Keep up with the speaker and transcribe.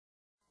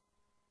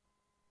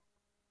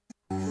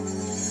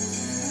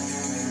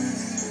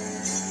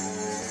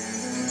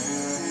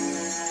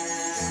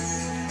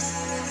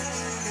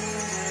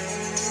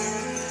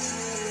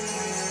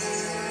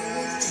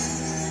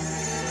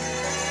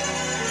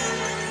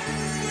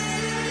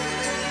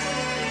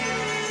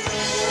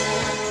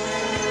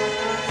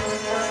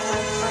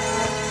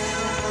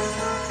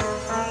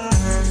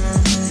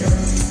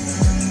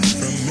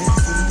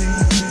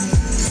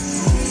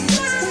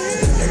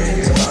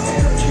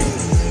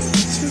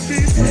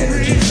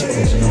energy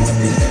flows, and when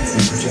we think,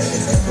 we project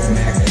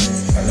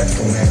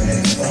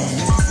electromagnetic thought.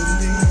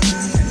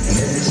 And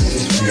then this is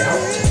just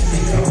reality,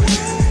 you know.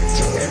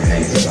 So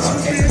everything's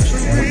about energy,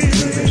 and we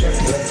project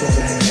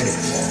electromagnetic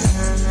thought.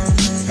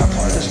 Now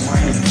part of this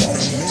mining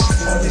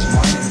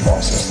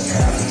process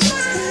that happens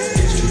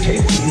is to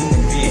take the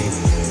human being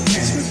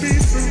and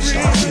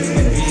stop the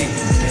human being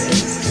from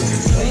thinking, to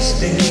replace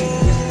thinking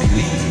with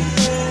believing.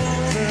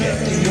 Get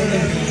the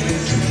human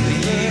being to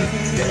believe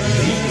that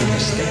believing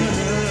is thinking.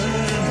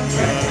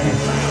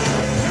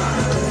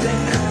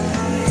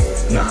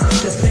 Not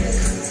to think.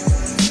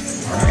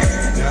 Alright?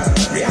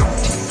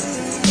 Reality.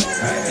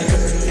 Alright?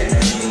 Because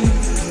energy,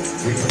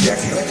 we project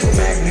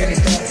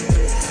electromagnetic thought.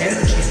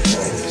 Energy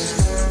flows.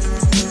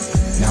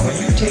 Now when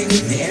you take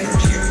the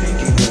energy of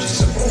thinking, which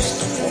is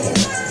supposed to flow,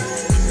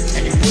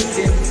 and you put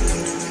it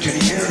to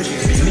the energy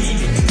of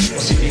believing,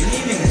 well see,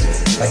 believing is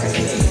like a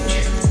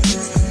cage.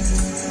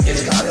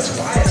 It's got its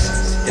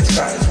biases, it's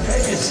got its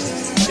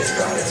prejudices, it's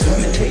got its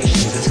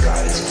limitations, it's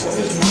got its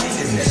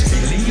closed-mindedness.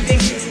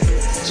 Believing,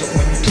 so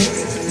when you take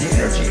the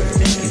energy of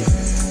thinking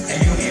and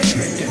you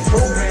enter it and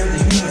program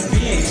the human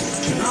beings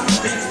to not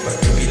think but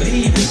to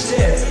believe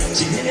instead,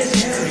 see then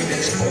it's energy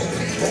that's supposed to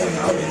be flowing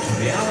out into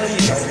reality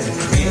and helping to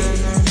create,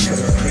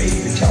 because our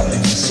creative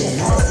intelligence is so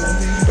powerful.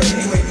 But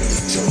anyway,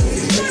 so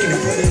it's taking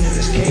and put into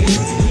this cage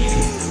of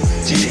believing.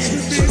 See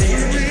then, so the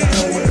energy's got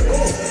nowhere to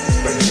go.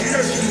 But the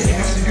energy, it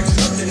has to do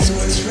something, so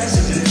it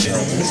stresses it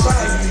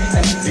inside.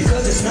 And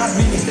because it's not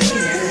really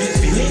thinking energy,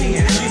 it's believing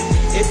energy,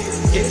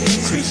 it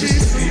increases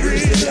the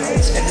fears, the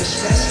doubts, and the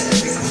stresses that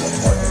become a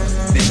part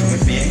of the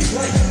human being's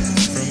life.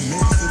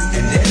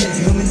 And then the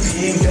human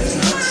being does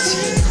not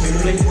see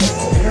clearly or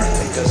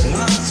coherently, does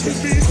not speak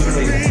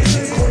clearly or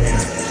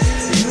coherently.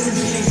 The human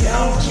being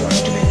now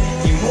starts to make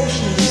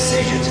emotional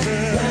decisions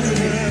rather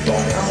than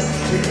thought out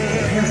clear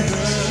coherently.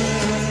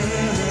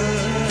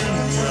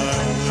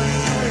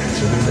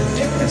 So there's a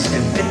difference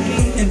in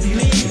thinking and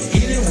believing.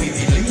 Either we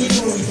believe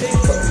or we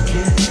think, but we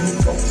can't do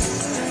both.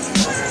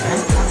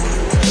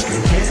 We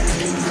can't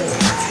do both.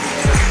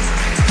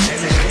 And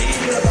the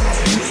danger about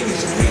believing,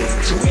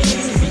 so we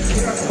need to be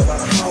careful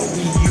about how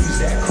we use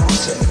that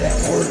concept, that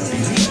word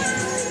believe.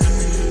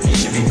 We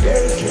need to be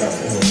very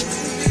careful with it.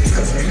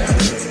 Because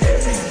remember,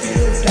 every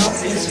fear, doubt,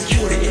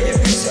 insecurity,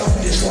 every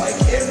self-dislike,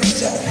 every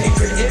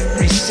self-hatred,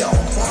 every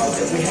self-cloud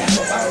that we have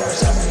about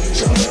ourselves,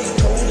 somebody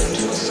told it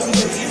to us,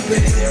 somebody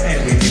imprinted there,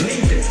 and we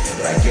believed it.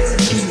 But I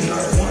guarantee you,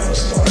 not one of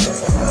us started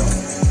up on our own.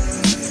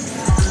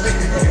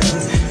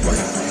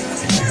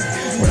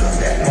 We're not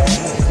that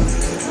normal.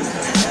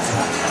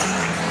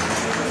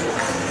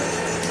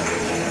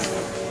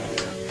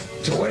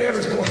 So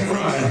whatever's going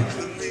on,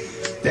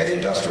 that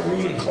industrial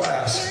ruling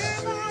class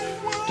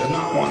does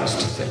not want us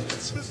to think.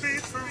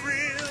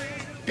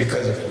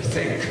 Because if we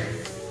think,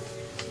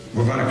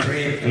 we're going to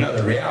create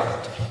another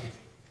reality.